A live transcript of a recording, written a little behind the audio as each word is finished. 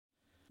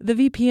The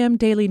VPM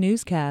Daily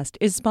Newscast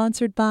is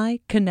sponsored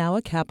by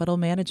Kanawha Capital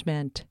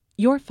Management.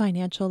 Your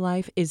financial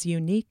life is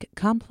unique,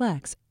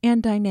 complex,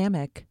 and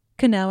dynamic.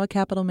 Kanawha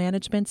Capital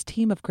Management's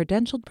team of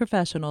credentialed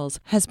professionals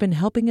has been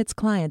helping its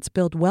clients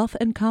build wealth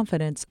and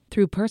confidence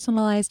through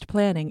personalized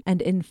planning and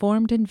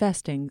informed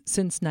investing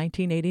since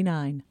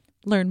 1989.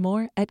 Learn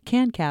more at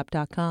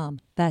cancap.com.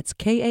 That's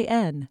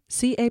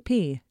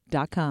KANCAP.com.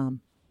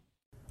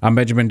 I'm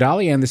Benjamin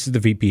Daly, and this is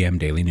the VPM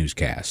Daily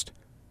Newscast.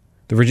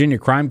 The Virginia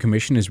Crime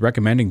Commission is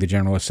recommending the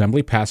General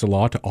Assembly pass a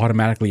law to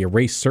automatically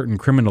erase certain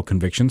criminal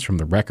convictions from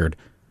the record.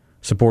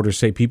 Supporters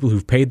say people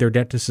who've paid their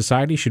debt to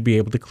society should be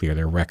able to clear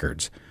their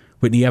records.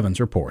 Whitney Evans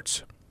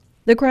reports.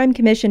 The Crime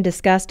Commission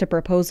discussed a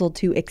proposal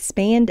to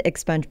expand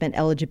expungement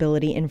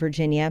eligibility in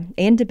Virginia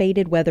and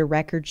debated whether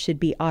records should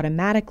be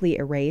automatically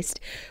erased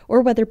or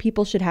whether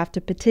people should have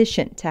to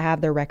petition to have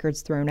their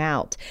records thrown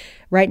out.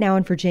 Right now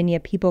in Virginia,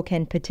 people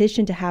can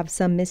petition to have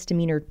some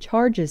misdemeanor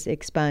charges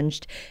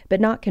expunged, but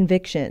not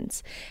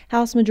convictions.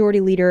 House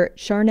Majority Leader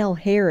Charnel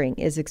Herring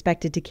is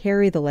expected to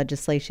carry the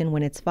legislation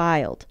when it's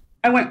filed.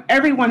 I want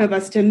every one of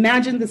us to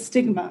imagine the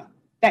stigma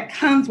that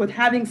comes with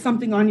having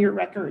something on your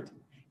record.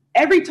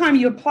 Every time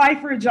you apply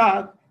for a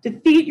job to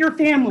feed your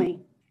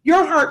family,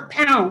 your heart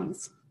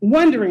pounds,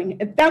 wondering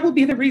if that will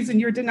be the reason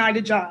you're denied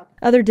a job.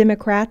 Other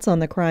Democrats on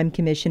the Crime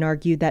Commission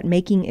argued that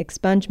making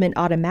expungement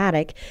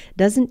automatic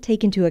doesn't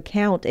take into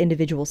account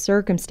individual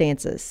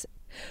circumstances.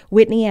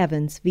 Whitney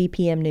Evans,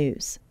 VPM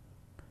News.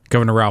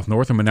 Governor Ralph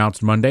Northam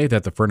announced Monday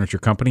that the furniture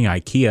company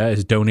IKEA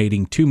is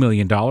donating $2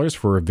 million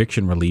for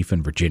eviction relief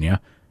in Virginia.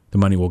 The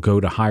money will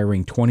go to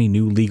hiring 20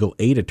 new legal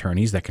aid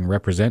attorneys that can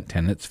represent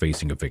tenants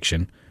facing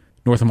eviction.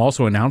 Northam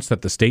also announced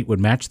that the state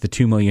would match the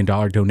 $2 million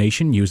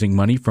donation using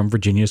money from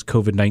Virginia's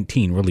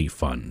COVID-19 relief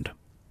fund.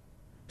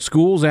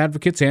 Schools,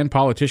 advocates, and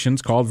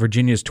politicians called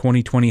Virginia's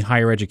 2020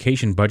 higher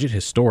education budget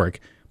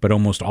historic, but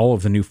almost all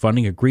of the new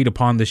funding agreed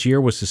upon this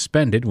year was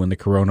suspended when the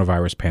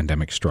coronavirus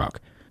pandemic struck.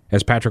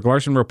 As Patrick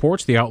Larson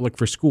reports, the outlook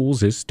for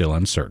schools is still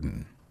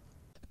uncertain.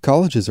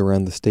 Colleges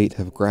around the state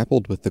have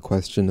grappled with the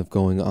question of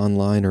going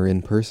online or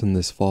in person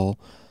this fall.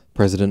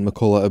 President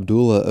Makola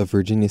Abdullah of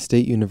Virginia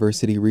State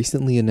University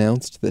recently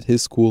announced that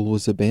his school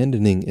was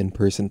abandoning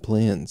in-person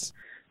plans.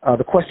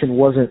 The question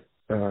wasn't,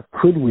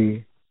 could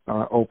we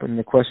open?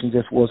 The question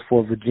just was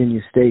for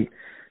Virginia State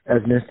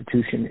as an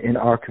institution in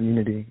our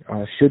community,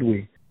 should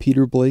we?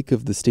 Peter Blake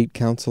of the State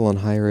Council on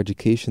Higher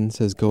Education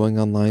says going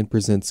online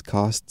presents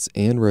costs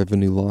and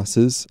revenue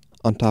losses,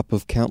 on top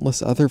of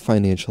countless other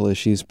financial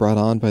issues brought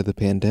on by the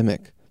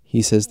pandemic.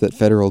 He says that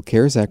federal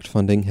CARES Act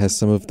funding has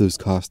some of those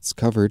costs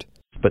covered,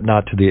 but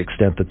not to the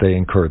extent that they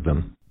incurred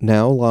them.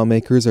 Now,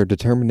 lawmakers are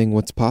determining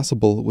what's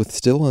possible with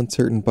still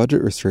uncertain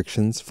budget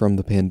restrictions from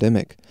the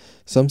pandemic.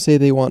 Some say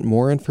they want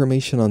more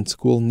information on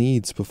school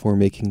needs before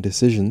making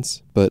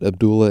decisions, but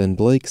Abdullah and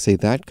Blake say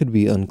that could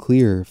be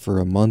unclear for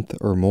a month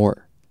or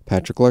more.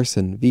 Patrick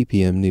Larson,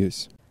 VPM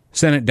News.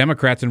 Senate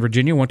Democrats in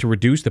Virginia want to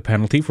reduce the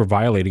penalty for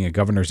violating a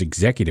governor's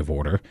executive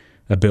order.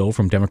 A bill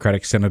from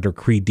Democratic Senator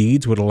Creigh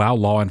Deeds would allow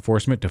law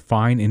enforcement to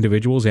fine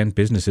individuals and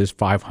businesses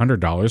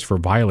 $500 for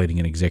violating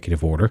an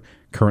executive order.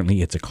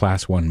 Currently, it's a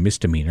Class 1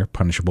 misdemeanor,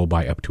 punishable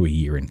by up to a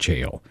year in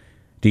jail.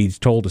 Deeds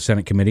told a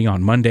Senate committee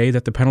on Monday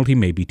that the penalty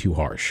may be too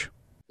harsh.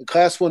 The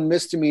Class 1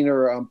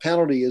 misdemeanor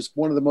penalty is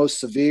one of the most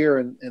severe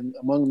in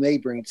among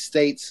neighboring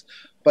states,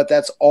 but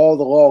that's all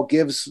the law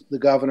gives the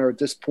governor at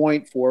this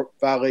point for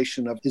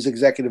violation of his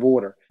executive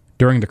order.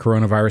 During the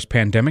coronavirus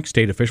pandemic,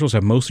 state officials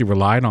have mostly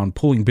relied on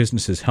pulling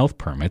businesses' health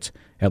permits.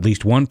 At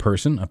least one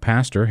person, a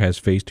pastor, has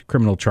faced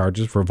criminal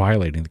charges for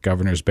violating the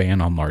governor's ban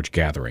on large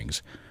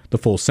gatherings. The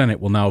full Senate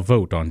will now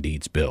vote on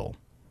Deeds' bill.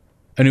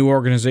 A new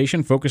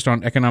organization focused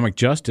on economic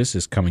justice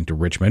is coming to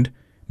Richmond.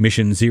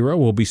 Mission Zero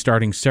will be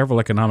starting several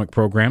economic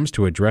programs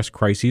to address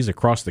crises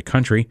across the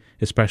country,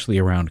 especially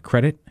around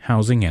credit,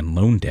 housing, and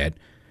loan debt.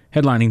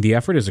 Headlining the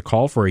effort is a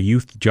call for a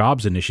youth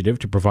jobs initiative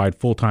to provide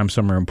full-time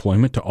summer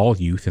employment to all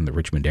youth in the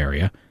Richmond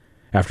area.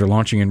 After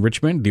launching in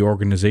Richmond, the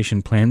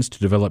organization plans to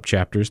develop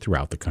chapters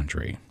throughout the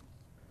country.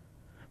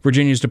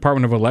 Virginia's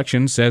Department of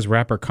Elections says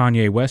rapper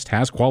Kanye West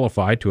has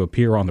qualified to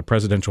appear on the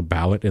presidential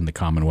ballot in the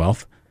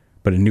Commonwealth,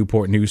 but a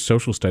Newport News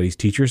social studies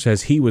teacher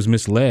says he was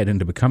misled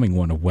into becoming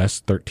one of West's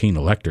 13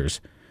 electors.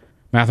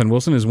 Mathen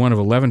Wilson is one of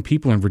 11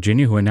 people in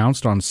Virginia who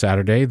announced on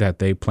Saturday that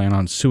they plan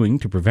on suing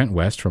to prevent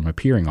West from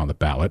appearing on the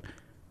ballot.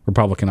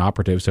 Republican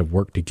operatives have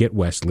worked to get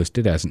West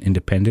listed as an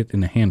independent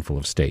in a handful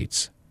of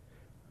states.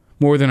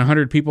 More than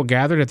 100 people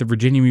gathered at the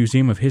Virginia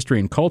Museum of History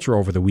and Culture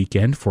over the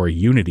weekend for a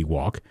Unity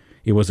Walk.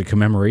 It was a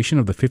commemoration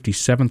of the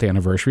 57th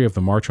anniversary of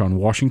the March on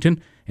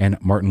Washington and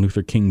Martin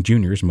Luther King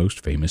Jr.'s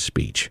most famous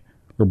speech.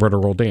 Roberta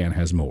Roldan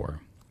has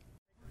more.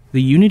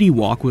 The Unity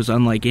Walk was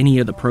unlike any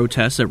of the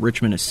protests that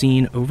Richmond has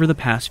seen over the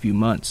past few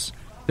months.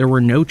 There were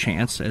no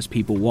chants as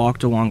people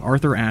walked along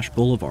Arthur Ashe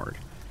Boulevard.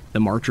 The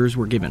marchers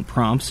were given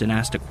prompts and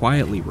asked to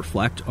quietly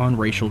reflect on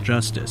racial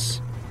justice.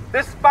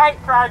 This fight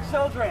for our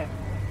children,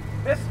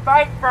 this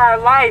fight for our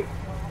life,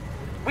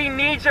 we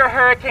need your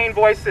hurricane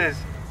voices.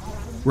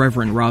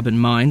 Reverend Robin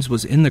Mines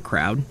was in the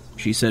crowd.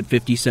 She said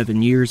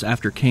 57 years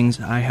after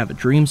King's I Have a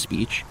Dream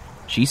speech,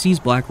 she sees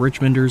Black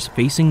Richmonders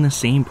facing the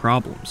same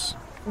problems.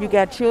 You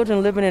got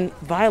children living in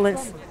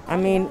violence. I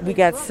mean, we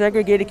got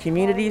segregated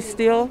communities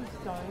still.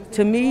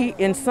 To me,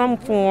 in some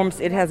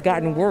forms, it has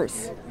gotten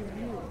worse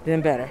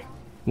than better.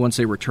 Once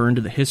they returned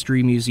to the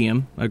History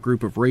Museum, a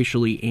group of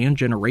racially and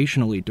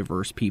generationally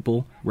diverse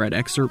people read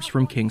excerpts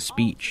from King's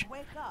speech.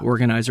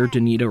 Organizer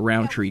Danita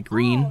Roundtree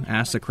Green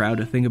asked the crowd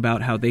to think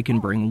about how they can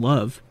bring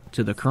love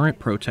to the current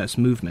protest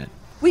movement.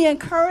 We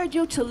encourage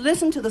you to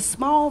listen to the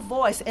small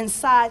voice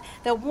inside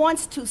that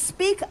wants to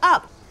speak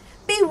up.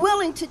 Be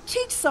willing to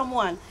teach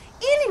someone,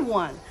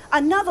 anyone,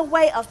 another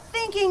way of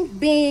thinking,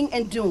 being,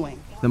 and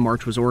doing. The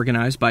march was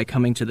organized by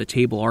Coming to the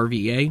Table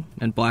RVA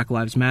and Black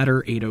Lives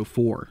Matter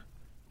 804.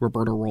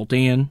 Roberto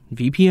Roldan,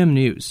 VPM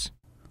News.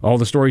 All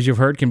the stories you've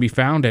heard can be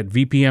found at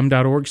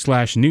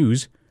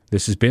vpm.org/news.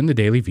 This has been the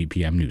Daily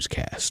VPM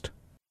Newscast.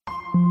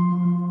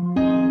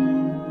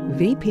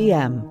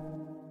 VPM.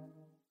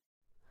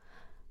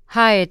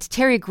 Hi, it's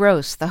Terry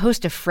Gross, the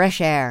host of Fresh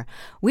Air.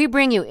 We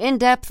bring you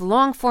in-depth,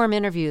 long-form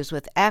interviews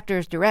with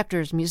actors,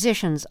 directors,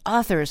 musicians,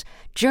 authors,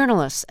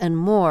 journalists, and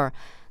more.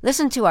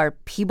 Listen to our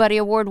Peabody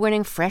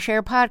Award-winning Fresh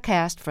Air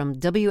podcast from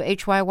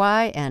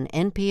WHYY and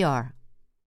NPR.